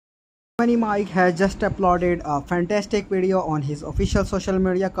funnyMike has just uploaded a fantastic video on his official social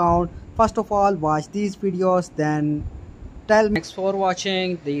media account. First of all, watch these videos, then tell me. Thanks for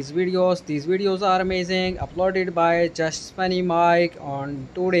watching these videos. These videos are amazing, uploaded by just funnyMike on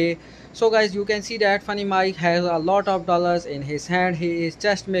today. So guys, you can see that funnyMike has a lot of dollars in his hand. He is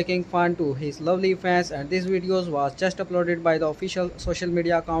just making fun to his lovely fans, and this videos was just uploaded by the official social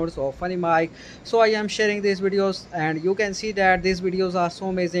media accounts of funnyMike. So I am sharing these videos, and you can see that these videos are so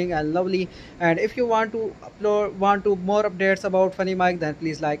amazing and lovely. And if you want to more updates about funnyMike, then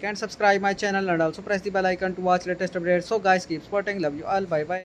please like and subscribe my channel, and also press the bell icon to watch latest updates. So guys, keep supporting. Love you all. Bye bye.